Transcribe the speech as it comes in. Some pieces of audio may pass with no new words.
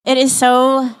It is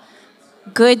so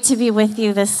good to be with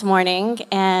you this morning.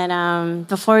 And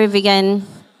before we begin,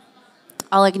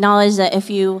 I'll acknowledge that if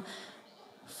you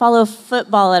follow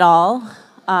football at all,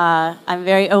 I'm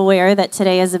very aware that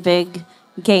today is a big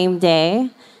game day.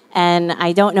 And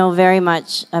I don't know very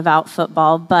much about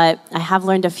football, but I have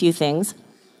learned a few things.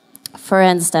 For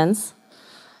instance,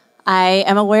 I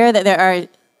am aware that there are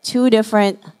two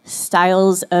different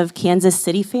styles of Kansas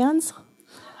City fans.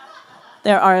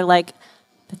 There are like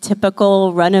the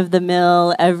typical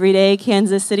run-of-the-mill, everyday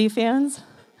Kansas City fans.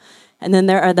 And then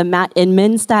there are the Matt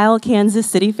Inman style Kansas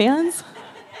City fans.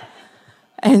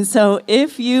 And so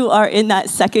if you are in that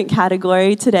second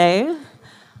category today,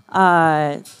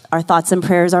 our thoughts and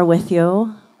prayers are with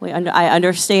you. I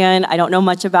understand, I don't know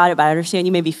much about it, but I understand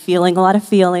you may be feeling a lot of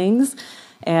feelings.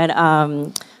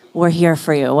 And we're here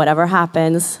for you. Whatever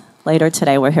happens later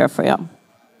today, we're here for you.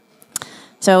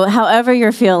 So however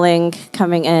you're feeling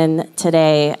coming in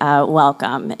today,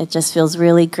 welcome. It just feels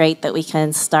really great that we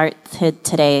can start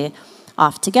today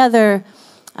off together,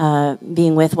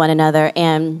 being with one another,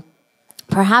 and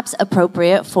perhaps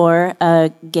appropriate for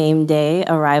a game day,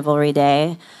 a rivalry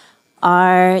day.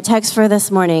 Our text for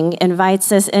this morning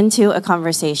invites us into a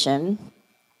conversation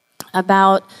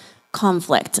about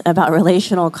conflict, about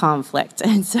relational conflict.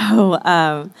 And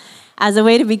so as a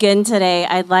way to begin today,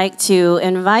 I'd like to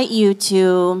invite you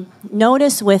to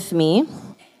notice with me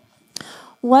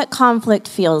what conflict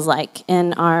feels like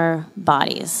in our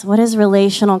bodies. What does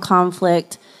relational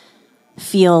conflict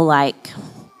feel like?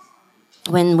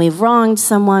 When we've wronged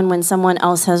someone, when someone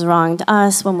else has wronged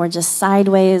us, when we're just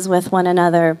sideways with one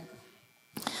another.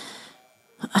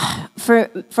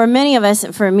 For many of us,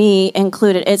 for me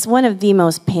included, it's one of the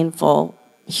most painful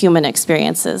human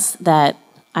experiences that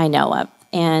I know of.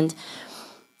 And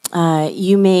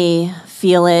you may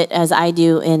feel it, as I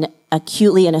do,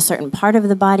 acutely in a certain part of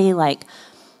the body, like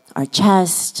our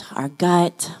chest, our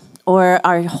gut, or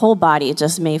our whole body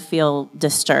just may feel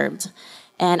disturbed.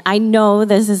 And I know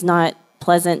this is not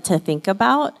pleasant to think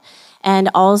about. And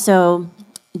also,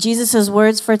 Jesus'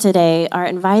 words for today are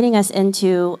inviting us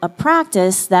into a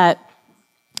practice that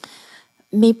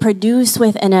may produce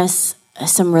within us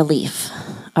some relief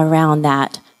around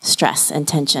that stress and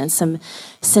tension, some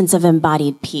sense of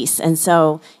embodied peace. And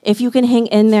so if you can hang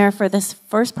in there for this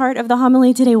first part of the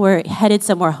homily today, we're headed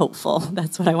somewhere hopeful.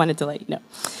 That's what I wanted to let you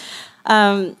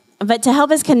know. But to help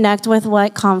us connect with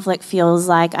what conflict feels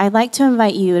like, I'd like to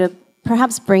invite you to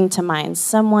perhaps bring to mind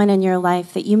someone in your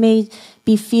life that you may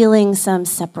be feeling some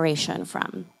separation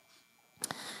from.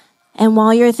 And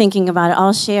while you're thinking about it,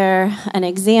 I'll share an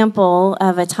example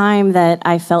of a time that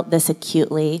I felt this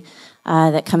acutely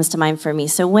that comes to mind for me.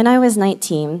 So when I was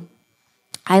 19,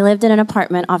 I lived in an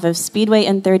apartment off of Speedway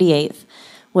and 38th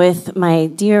with my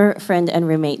dear friend and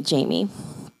roommate, Jamie.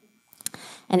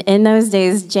 And in those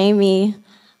days, Jamie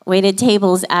waited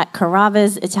tables at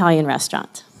Carrabba's Italian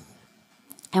restaurant.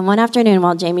 And one afternoon,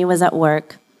 while Jamie was at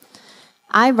work,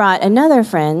 I brought another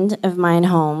friend of mine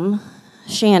home,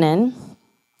 Shannon,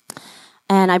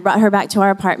 and I brought her back to our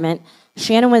apartment.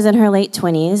 Shannon was in her late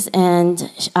 20s, and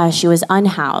she was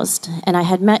unhoused, and I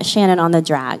had met Shannon on the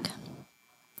drag.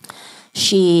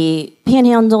 She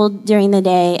panhandled during the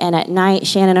day, and at night,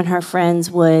 Shannon and her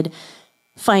friends would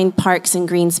find parks and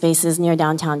green spaces near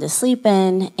downtown to sleep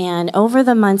in, and over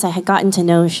the months, I had gotten to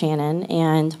know Shannon,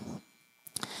 and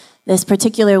this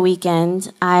particular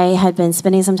weekend, I had been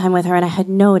spending some time with her, and I had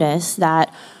noticed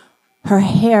that her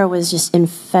hair was just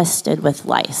infested with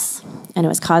lice, and it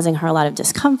was causing her a lot of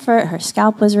discomfort. Her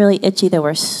scalp was really itchy. There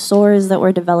were sores that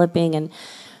were developing, and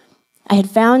I had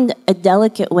found a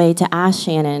delicate way to ask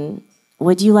Shannon,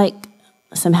 would you like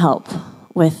some help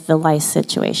with the lice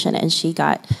situation? And she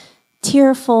got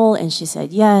tearful, and she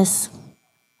said yes.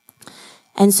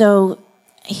 And so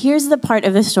here's the part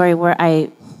of the story where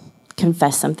I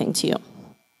confess something to you.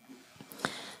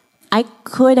 I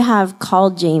could have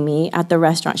called Jamie at the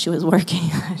restaurant she was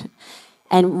working at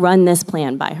and run this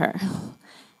plan by her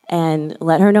and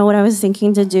let her know what I was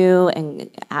thinking to do and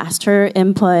asked her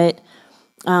input.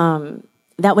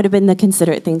 That would have been the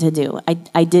considerate thing to do.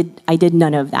 I did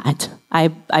none of that.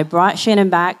 I brought Shannon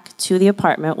back to the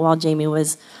apartment while Jamie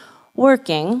was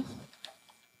working.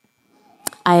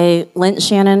 I lent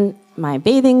Shannon my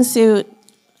bathing suit.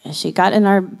 She got in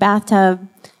our bathtub,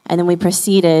 and then we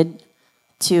proceeded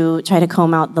to try to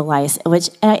comb out the lice, which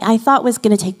I thought was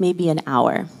going to take maybe an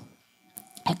hour.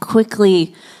 It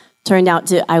quickly turned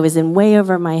out I was in way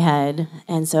over my head,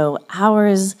 and so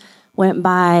hours went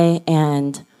by,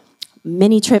 and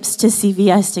many trips to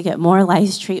CVS to get more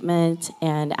lice treatment,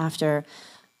 and after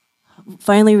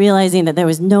finally realizing that there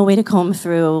was no way to comb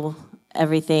through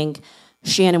everything,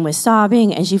 Shannon was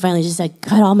sobbing, and she finally just said,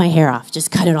 cut all my hair off,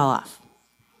 just cut it all off.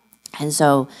 And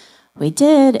so we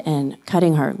did, and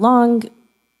cutting her long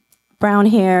brown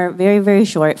hair, very, very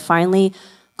short, finally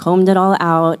combed it all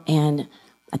out, and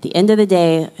at the end of the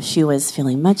day, she was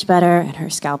feeling much better, and her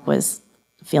scalp was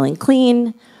feeling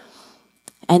clean.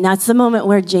 And that's the moment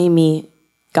where Jamie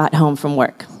got home from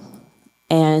work.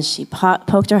 And she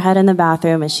poked her head in the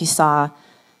bathroom, and she saw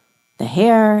the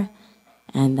hair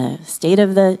and the state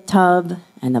of the tub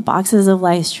and the boxes of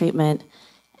lice treatment.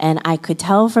 And I could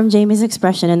tell from Jamie's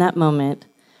expression in that moment,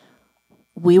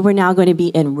 we were now going to be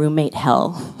in roommate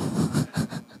hell.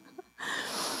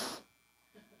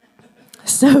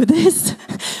 So this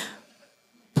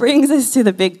brings us to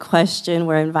the big question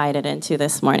we're invited into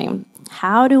this morning.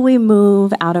 How do we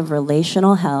move out of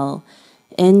relational hell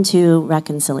into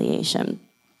reconciliation?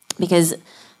 Because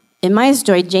in my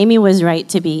story, Jamie was right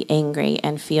to be angry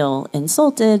and feel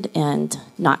insulted and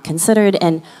not considered.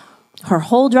 And her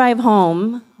whole drive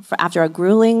home, after a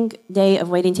grueling day of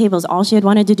waiting tables, all she had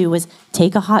wanted to do was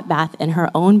take a hot bath in her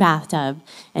own bathtub.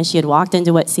 And she had walked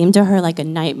into what seemed to her like a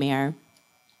nightmare.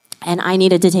 And I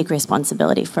needed to take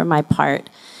responsibility for my part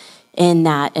in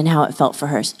that and how it felt for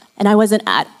her. And I wasn't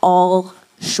at all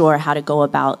sure how to go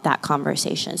about that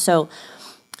conversation. So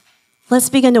let's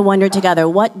begin to wonder together,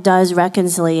 what does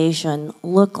reconciliation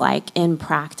look like in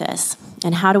practice?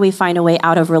 And how do we find a way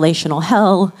out of relational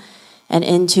hell and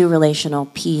into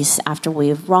relational peace after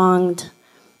we've wronged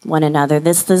one another?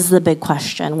 This is the big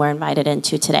question we're invited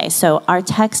into today. So our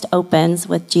text opens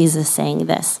with Jesus saying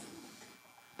this.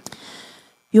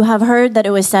 You have heard that it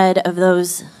was said of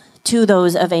those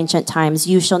of ancient times,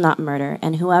 you shall not murder,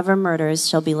 and whoever murders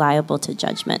shall be liable to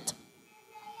judgment.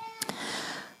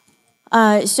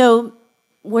 So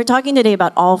we're talking today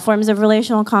about all forms of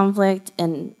relational conflict,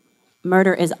 and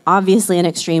murder is obviously an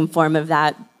extreme form of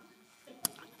that.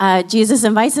 Jesus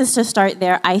invites us to start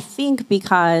there, I think,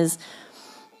 because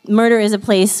murder is a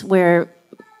place where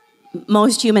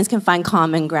most humans can find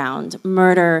common ground.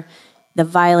 Murder, the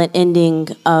violent ending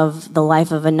of the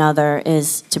life of another,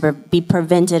 is to be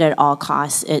prevented at all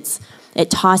costs. It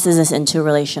tosses us into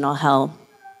relational hell.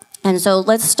 And so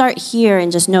let's start here and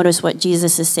just notice what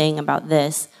Jesus is saying about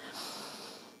this.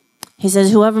 He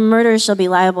says, whoever murders shall be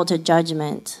liable to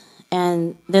judgment.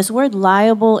 And this word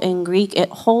liable in Greek, it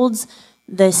holds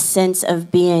this sense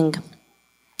of being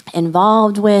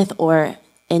involved with or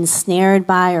ensnared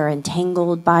by or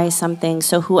entangled by something.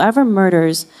 So whoever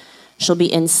murders shall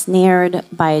be ensnared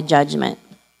by a judgment.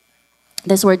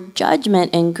 This word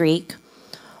judgment in Greek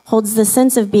holds the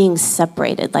sense of being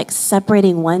separated, like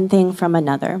separating one thing from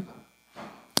another.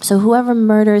 So whoever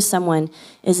murders someone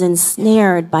is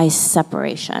ensnared by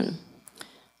separation,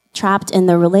 trapped in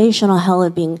the relational hell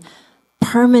of being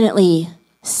permanently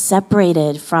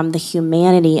separated from the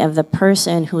humanity of the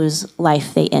person whose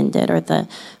life they ended or the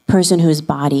person whose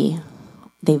body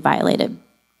they violated.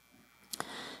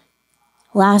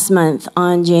 Last month,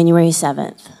 on January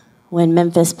 7th, when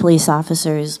Memphis police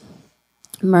officers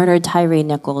murdered Tyre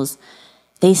Nichols,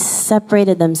 they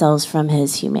separated themselves from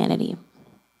his humanity.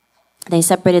 They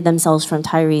separated themselves from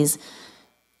Tyre's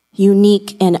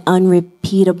unique and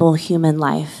unrepeatable human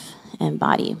life and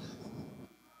body.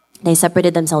 They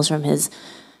separated themselves from his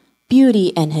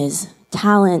beauty and his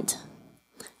talent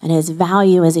and his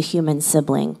value as a human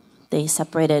sibling. They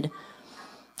separated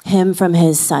him from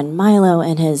his son Milo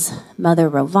and his mother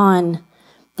Rovan.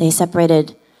 They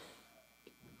separated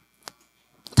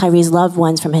Tyre's loved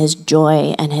ones from his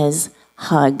joy and his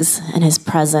hugs and his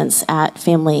presence at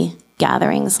family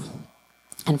gatherings,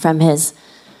 and from his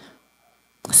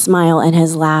smile and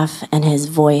his laugh and his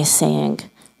voice saying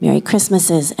Merry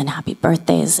Christmases and Happy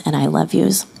Birthdays and I love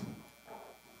yous.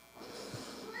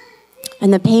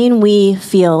 And the pain we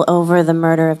feel over the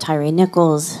murder of Tyre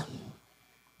Nichols,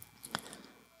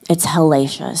 it's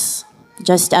hellacious,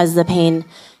 just as the pain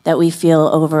that we feel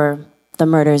over the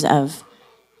murders of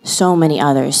so many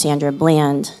others, Sandra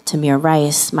Bland, Tamir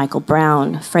Rice, Michael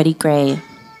Brown, Freddie Gray,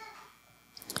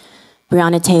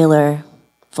 Breonna Taylor,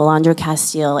 Philando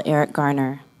Castile, Eric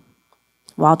Garner,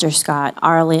 Walter Scott,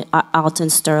 Alton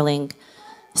Sterling,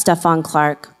 Stephon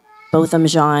Clark, Botham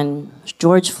Jean,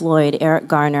 George Floyd, Eric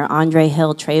Garner, Andre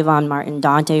Hill, Trayvon Martin,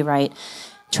 Dante Wright,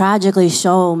 tragically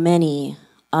so many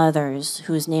others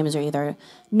whose names are either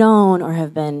known or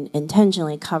have been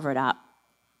intentionally covered up.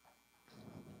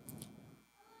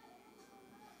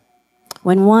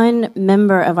 When one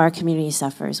member of our community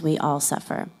suffers, we all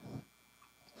suffer.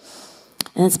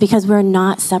 And it's because we're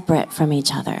not separate from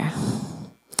each other.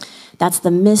 That's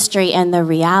the mystery and the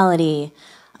reality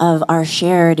of our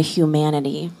shared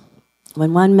humanity.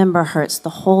 When one member hurts, the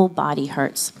whole body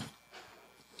hurts.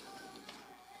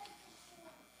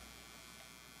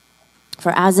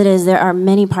 For as it is, there are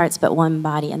many parts but one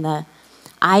body, and the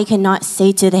eye cannot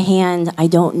say to the hand, I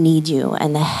don't need you,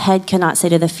 and the head cannot say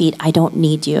to the feet, I don't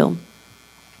need you.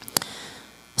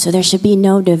 So there should be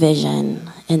no division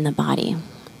in the body,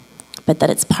 but that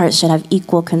its parts should have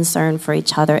equal concern for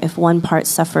each other. If one part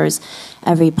suffers,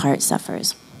 every part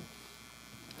suffers.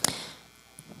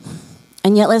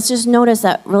 And yet let's just notice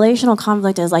that relational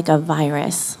conflict is like a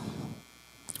virus,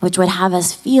 which would have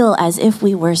us feel as if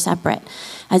we were separate,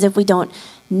 as if we don't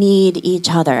need each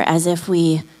other, as if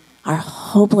we are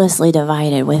hopelessly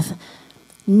divided with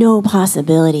no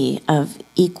possibility of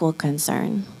equal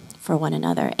concern for one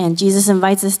another. And Jesus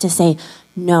invites us to say,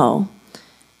 no,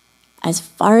 as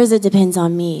far as it depends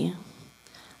on me,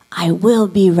 I will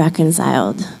be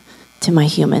reconciled to my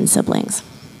human siblings.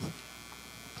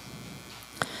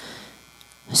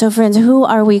 So friends, who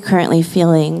are we currently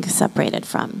feeling separated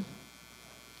from?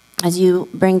 As you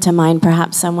bring to mind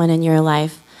perhaps someone in your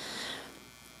life,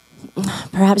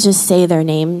 perhaps just say their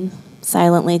name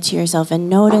silently to yourself and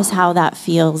notice how that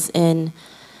feels in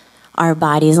our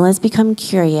bodies. And let's become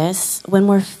curious when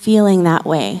we're feeling that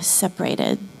way,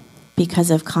 separated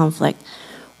because of conflict.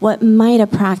 What might a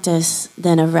practice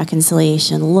then of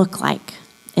reconciliation look like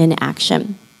in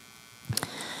action?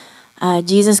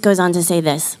 Jesus goes on to say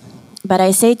this, but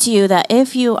I say to you that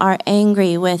if you are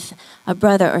angry with a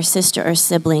brother or sister or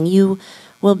sibling, you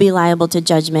will be liable to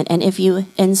judgment. And if you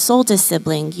insult a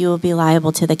sibling, you will be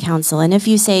liable to the council. And if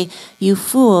you say, you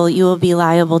fool, you will be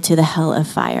liable to the hell of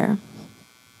fire.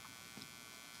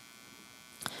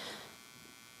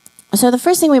 So the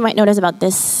first thing we might notice about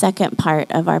this second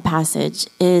part of our passage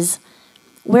is,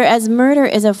 whereas murder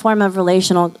is a form of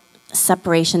relational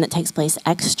separation that takes place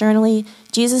externally,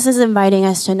 Jesus is inviting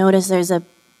us to notice there's a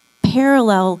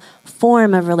parallel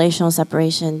form of relational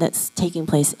separation that's taking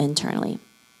place internally.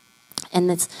 And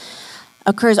this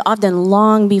occurs often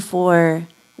long before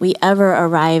we ever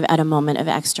arrive at a moment of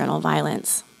external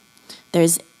violence.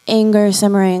 There's anger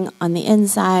simmering on the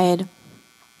inside,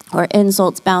 or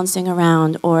insults bouncing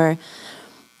around, or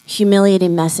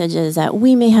humiliating messages that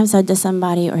we may have said to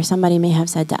somebody or somebody may have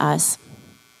said to us.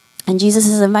 And Jesus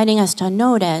is inviting us to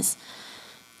notice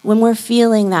when we're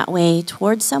feeling that way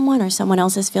towards someone or someone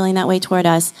else is feeling that way toward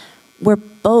us, we're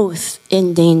both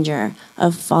in danger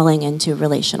of falling into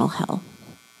relational hell.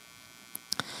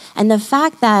 And the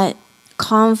fact that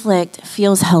conflict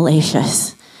feels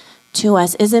hellacious to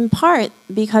us is in part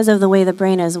because of the way the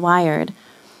brain is wired.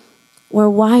 We're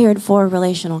wired for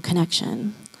relational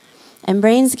connection. And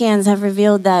brain scans have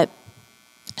revealed that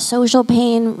social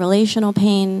pain, relational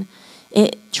pain,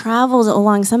 it travels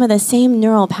along some of the same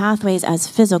neural pathways as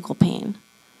physical pain.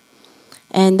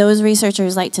 And those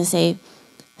researchers like to say,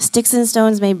 sticks and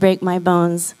stones may break my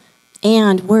bones,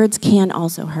 and words can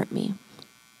also hurt me.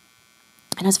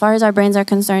 And as far as our brains are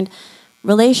concerned,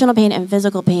 relational pain and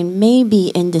physical pain may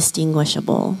be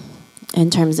indistinguishable in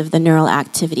terms of the neural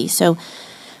activity. So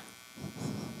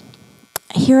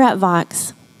here at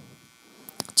Vox,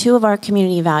 two of our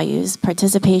community values,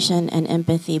 participation and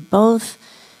empathy, both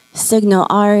signal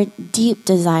our deep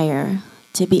desire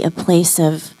to be a place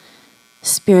of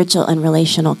spiritual and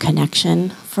relational connection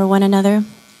for one another.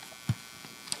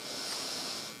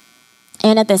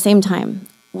 And at the same time,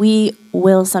 we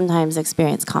will sometimes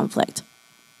experience conflict.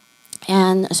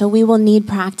 And so we will need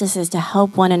practices to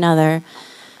help one another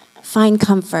find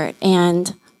comfort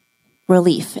and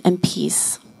relief and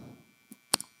peace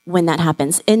when that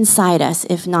happens inside us,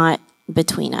 if not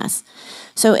between us.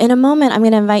 So in a moment, I'm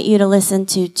going to invite you to listen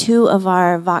to two of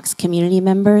our Vox community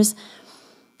members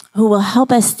who will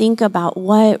help us think about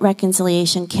what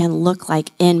reconciliation can look like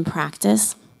in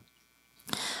practice.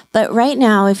 But right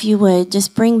now, if you would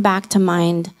just bring back to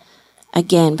mind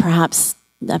again, perhaps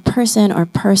a person or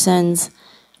persons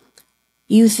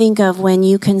you think of when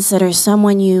you consider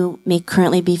someone you may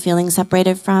currently be feeling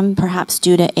separated from, perhaps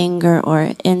due to anger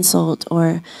or insult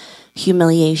or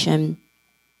humiliation.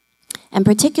 And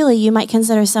particularly, you might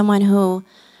consider someone who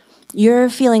you're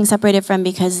feeling separated from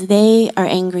because they are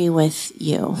angry with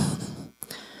you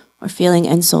or feeling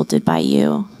insulted by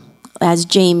you, as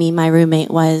Jamie, my roommate,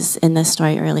 was in this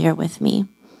story earlier with me.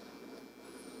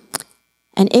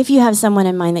 And if you have someone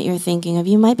in mind that you're thinking of,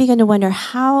 you might begin to wonder,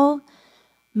 how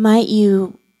might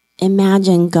you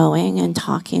imagine going and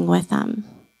talking with them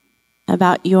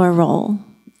about your role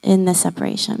in the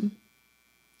separation?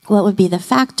 What would be the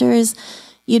factors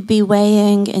you'd be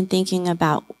weighing and thinking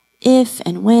about if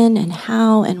and when and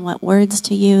how and what words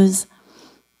to use?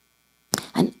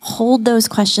 And hold those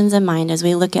questions in mind as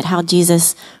we look at how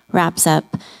Jesus wraps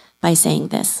up by saying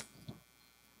this.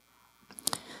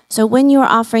 So when you are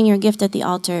offering your gift at the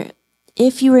altar,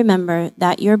 if you remember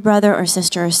that your brother or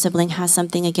sister or sibling has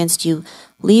something against you,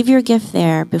 leave your gift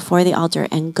there before the altar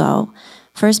and go.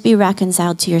 First be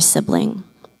reconciled to your sibling,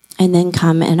 and then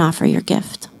come and offer your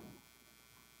gift.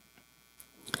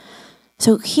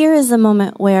 So here is the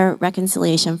moment where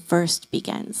reconciliation first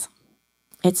begins.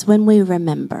 It's when we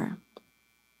remember.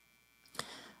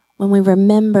 When we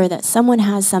remember that someone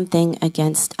has something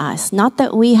against us. Not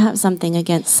that we have something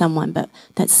against someone, but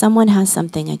that someone has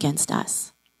something against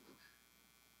us.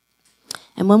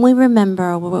 And when we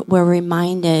remember, we're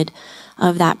reminded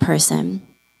of that person.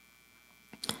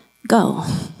 Go.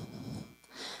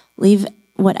 Leave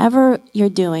whatever you're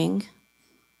doing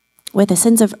with a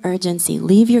sense of urgency.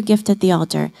 Leave your gift at the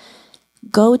altar.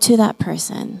 Go to that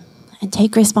person and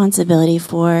take responsibility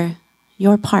for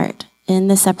your part in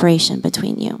the separation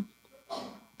between you.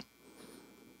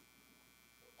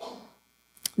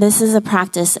 This is a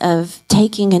practice of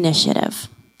taking initiative,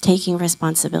 taking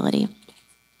responsibility.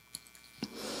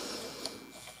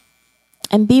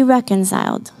 And be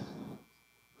reconciled.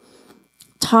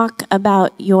 Talk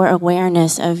about your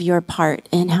awareness of your part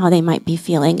and how they might be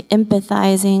feeling,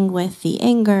 empathizing with the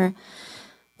anger,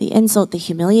 the insult, the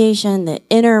humiliation, the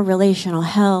inner relational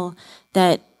hell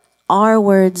that our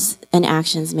words and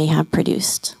actions may have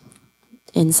produced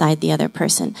inside the other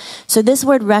person. So this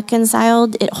word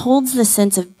reconciled, it holds the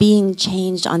sense of being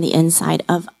changed on the inside,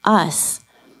 of us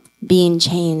being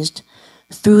changed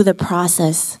through the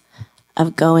process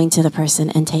of going to the person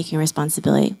and taking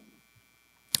responsibility.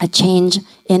 A change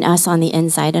in us on the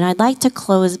inside. And I'd like to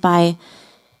close by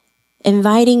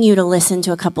inviting you to listen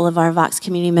to a couple of our Vox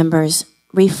community members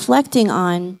reflecting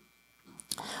on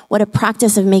what a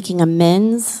practice of making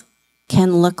amends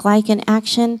can look like in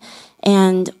action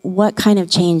and what kind of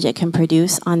change it can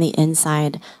produce on the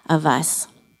inside of us.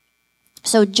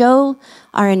 So Joe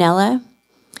Aranella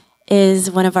is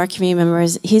one of our community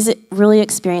members. He's really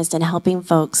experienced in helping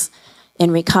folks in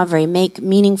recovery make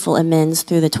meaningful amends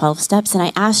through the 12 steps. And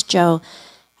I asked Joe,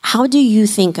 how do you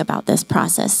think about this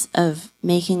process of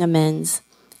making amends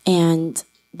and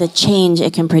the change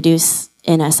it can produce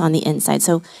in us on the inside?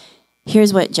 So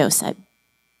here's what Joe said.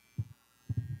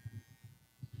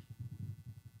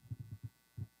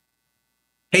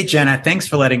 Hey, Jenna, thanks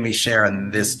for letting me share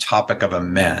on this topic of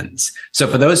amends. So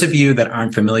for those of you that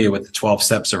aren't familiar with the 12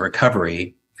 steps of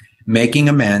recovery, making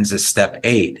amends is step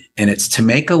 8, and it's to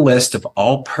make a list of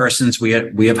all persons we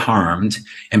have harmed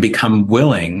and become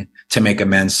willing to make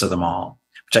amends to them all,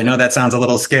 which I know that sounds a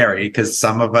little scary because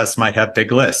some of us might have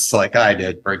big lists like I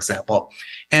did, for example.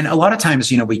 And a lot of times,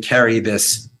 we carry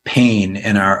this pain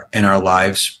in our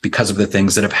lives because of the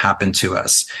things that have happened to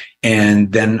us.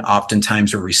 And then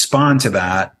oftentimes we respond to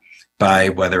that by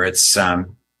whether it's,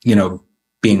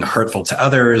 being hurtful to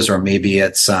others, or maybe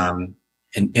it's,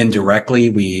 and indirectly,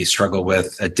 we struggle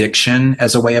with addiction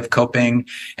as a way of coping,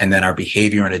 and then our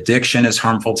behavior and addiction is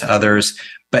harmful to others.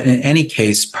 But in any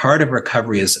case, part of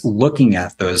recovery is looking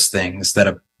at those things that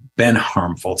have been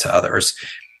harmful to others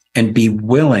and be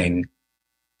willing.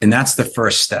 And that's the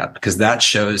first step, because that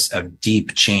shows a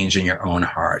deep change in your own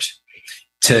heart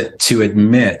to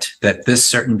admit that this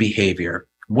certain behavior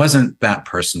wasn't that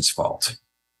person's fault.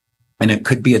 And it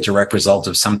could be a direct result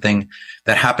of something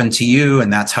that happened to you,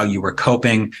 and that's how you were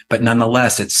coping. But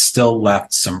nonetheless, it still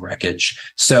left some wreckage.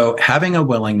 So having a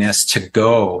willingness to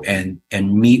go and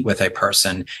meet with a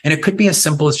person, and it could be as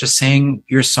simple as just saying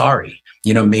you're sorry.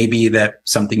 Maybe that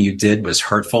something you did was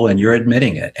hurtful and you're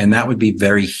admitting it, and that would be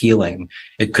very healing.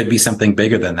 It could be something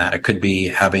bigger than that. It could be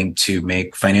having to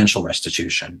make financial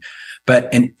restitution.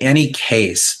 But in any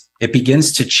case, it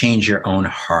begins to change your own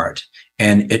heart,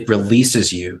 and it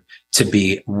releases you to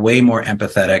be way more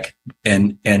empathetic.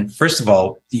 And first of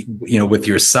all, with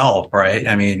yourself, right?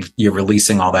 I mean, you're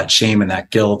releasing all that shame and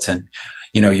that guilt, and,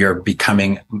 you're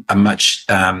becoming a much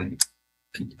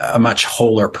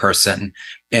wholer person.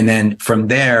 And then from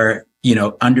there,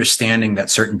 understanding that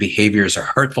certain behaviors are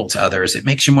hurtful to others, it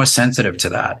makes you more sensitive to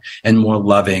that and more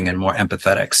loving and more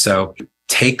empathetic. So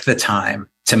take the time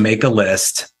to make a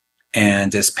list,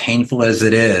 and as painful as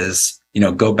it is,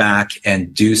 go back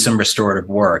and do some restorative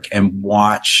work and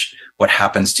watch what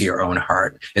happens to your own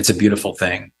heart. It's a beautiful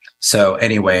thing. So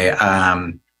anyway,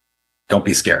 don't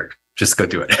be scared. Just go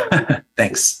do it.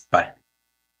 Thanks. Bye.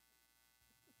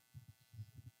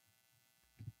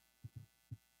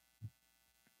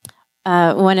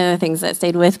 One of the things that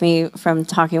stayed with me from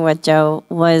talking with Joe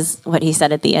was what he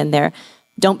said at the end there.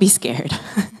 Don't be scared.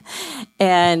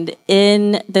 And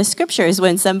in the scriptures,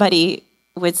 when somebody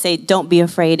would say, don't be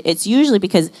afraid, it's usually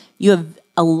because you have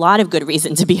a lot of good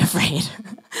reason to be afraid.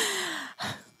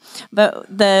 But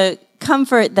the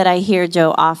comfort that I hear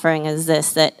Joe offering is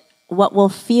this, that what we'll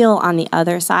feel on the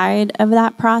other side of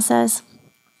that process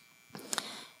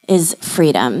is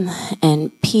freedom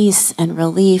and peace and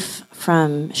relief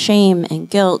from shame and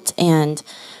guilt and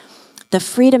the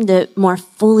freedom to more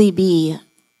fully be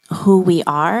who we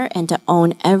are and to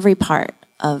own every part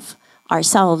of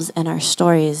ourselves and our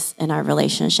stories and our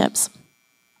relationships.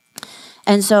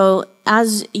 And so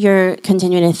as you're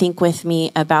continuing to think with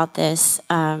me about this,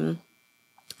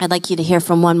 I'd like you to hear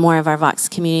from one more of our Vox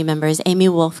community members. Amy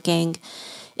Wolfgang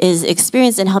is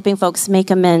experienced in helping folks make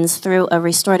amends through a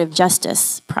restorative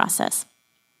justice process.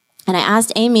 And I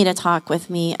asked Amy to talk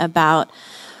with me about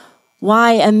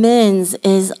why amends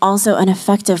is also an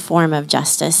effective form of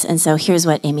justice. And so here's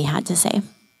what Amy had to say.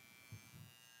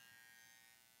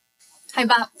 Hi,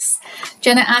 Vox.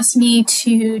 Jenna asked me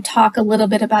to talk a little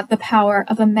bit about the power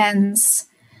of amends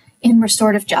in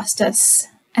restorative justice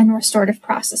and restorative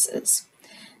processes.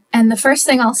 And the first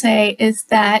thing I'll say is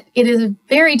that it is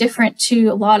very different to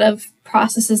a lot of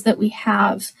processes that we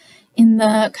have in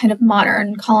the kind of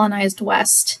modern colonized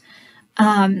West,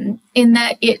 in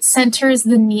that it centers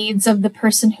the needs of the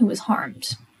person who was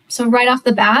harmed. So right off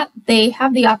the bat, they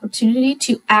have the opportunity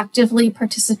to actively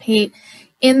participate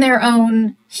in their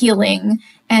own healing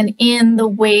and in the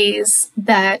ways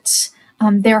that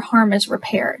their harm is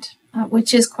repaired,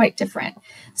 which is quite different.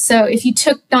 So if you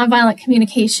took nonviolent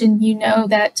communication, you know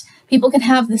that people can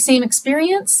have the same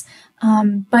experience,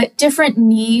 but different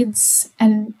needs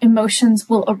and emotions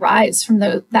will arise from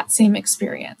that same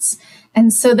experience.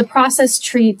 And so the process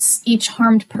treats each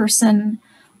harmed person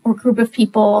or group of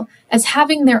people as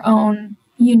having their own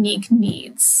unique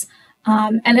needs.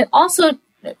 And it also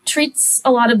treats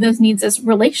a lot of those needs as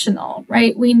relational,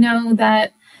 right? We know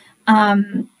that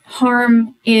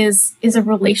harm is a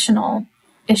relational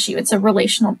issue. It's a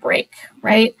relational break,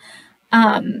 right?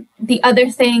 The other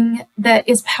thing that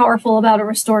is powerful about a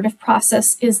restorative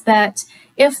process is that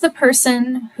if the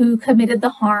person who committed the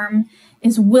harm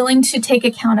is willing to take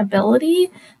accountability,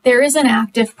 there is an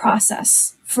active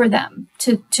process for them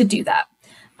to do that.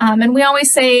 And we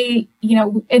always say,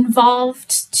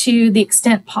 involved to the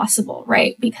extent possible,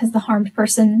 right? Because the harmed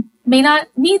person may not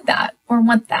need that or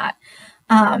want that.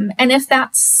 And if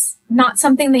that's not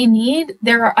something they need,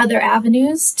 there are other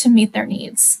avenues to meet their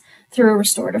needs through a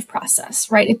restorative process,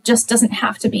 right? It just doesn't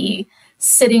have to be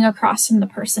sitting across from the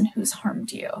person who's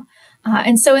harmed you.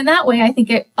 And so in that way, I think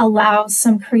it allows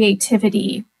some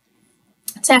creativity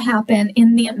to happen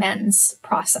in the amends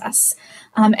process.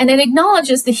 And it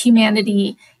acknowledges the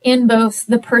humanity in both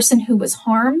the person who was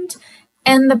harmed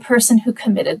and the person who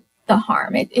committed the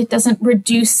harm. It doesn't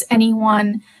reduce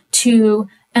anyone to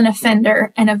an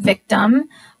offender and a victim.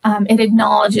 It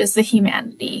acknowledges the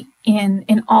humanity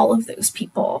in all of those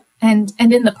people and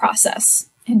in the process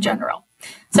in general.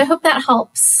 So I hope that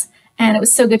helps. And it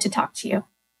was so good to talk to you.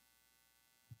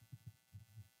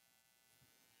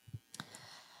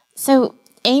 So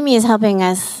Amy is helping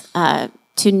us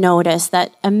to notice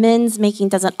that amends making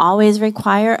doesn't always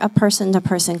require a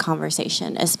person-to-person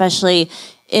conversation, especially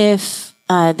if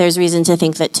there's reason to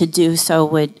think that to do so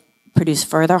would produce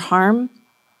further harm.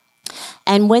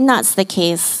 And when that's the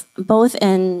case, both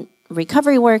in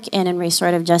recovery work and in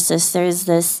restorative justice, there's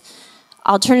this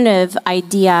alternative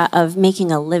idea of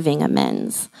making a living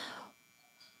amends.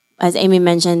 As Amy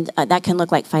mentioned, that can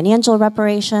look like financial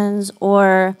reparations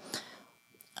or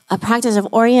a practice of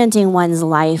orienting one's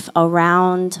life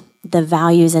around the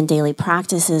values and daily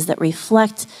practices that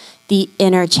reflect the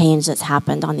inner change that's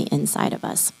happened on the inside of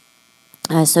us.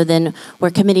 So then we're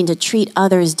committing to treat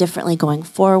others differently going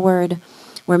forward.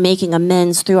 We're making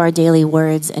amends through our daily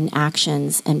words and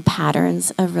actions and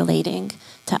patterns of relating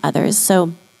to others.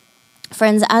 So,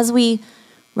 friends, as we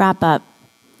wrap up,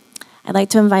 I'd like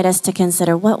to invite us to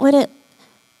consider what would it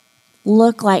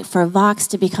look like for Vox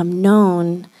to become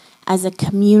known as a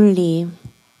community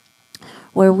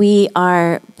where we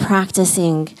are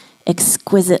practicing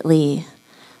exquisitely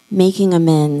making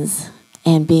amends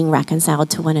and being reconciled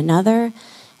to one another,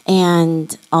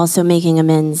 and also making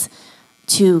amends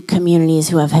to communities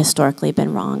who have historically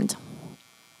been wronged.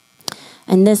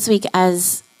 And this week,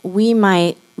 as we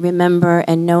might remember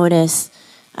and notice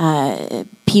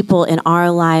people in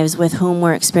our lives with whom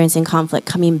we're experiencing conflict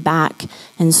coming back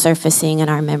and surfacing in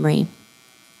our memory,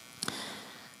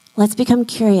 let's become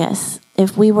curious.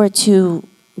 If we were to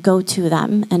go to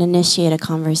them and initiate a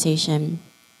conversation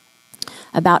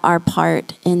about our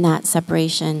part in that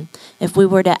separation, if we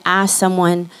were to ask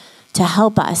someone to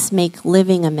help us make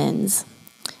living amends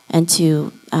and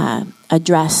to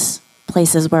address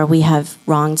places where we have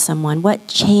wronged someone, what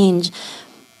change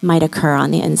might occur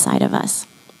on the inside of us?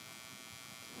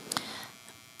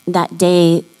 That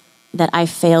day that I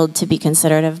failed to be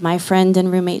considerate of my friend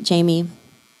and roommate, Jamie.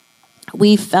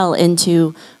 We fell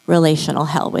into relational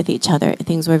hell with each other.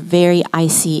 Things were very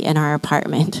icy in our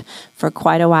apartment for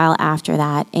quite a while after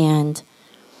that. And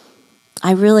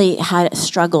I really had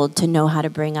struggled to know how to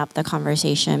bring up the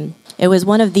conversation. It was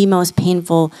one of the most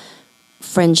painful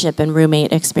friendship and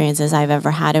roommate experiences I've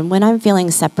ever had. And when I'm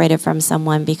feeling separated from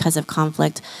someone because of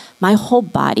conflict, my whole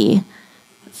body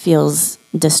feels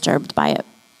disturbed by it.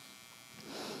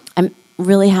 I'm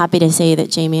really happy to say that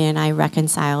Jamie and I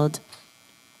reconciled.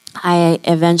 I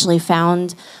eventually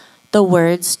found the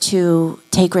words to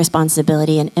take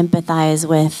responsibility and empathize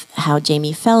with how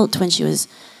Jamie felt when she was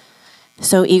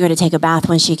so eager to take a bath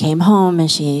when she came home, and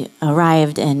she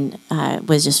arrived and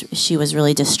she was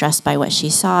really distressed by what she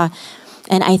saw.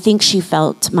 And I think she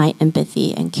felt my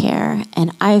empathy and care,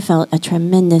 and I felt a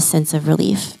tremendous sense of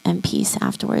relief and peace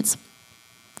afterwards.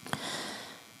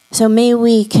 So may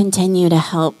we continue to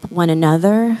help one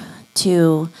another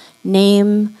to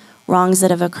name wrongs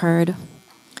that have occurred,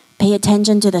 pay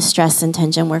attention to the stress and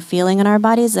tension we're feeling in our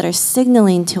bodies that are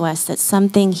signaling to us that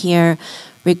something here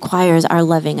requires our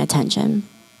loving attention.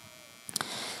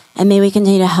 And may we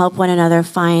continue to help one another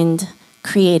find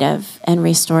creative and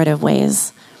restorative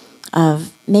ways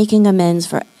of making amends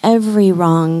for every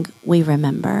wrong we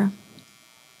remember.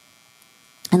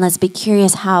 And let's be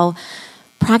curious how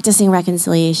practicing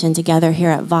reconciliation together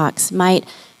here at Vox might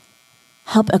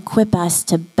help equip us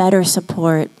to better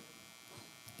support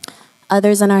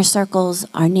others in our circles,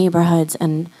 our neighborhoods,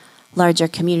 and larger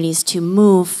communities to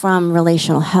move from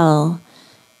relational hell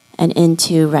and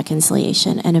into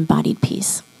reconciliation and embodied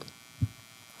peace.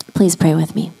 Please pray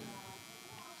with me.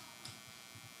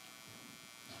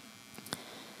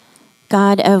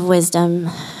 God of wisdom,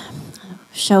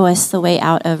 show us the way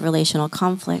out of relational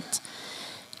conflict,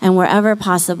 and wherever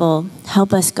possible,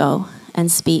 help us go and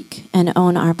speak and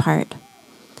own our part.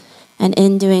 And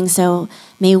in doing so,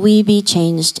 may we be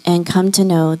changed and come to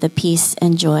know the peace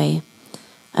and joy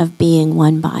of being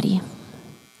one body.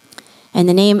 In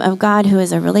the name of God, who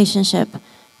is a relationship,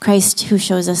 Christ, who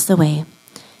shows us the way,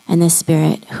 and the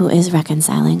Spirit, who is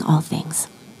reconciling all things.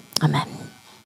 Amen.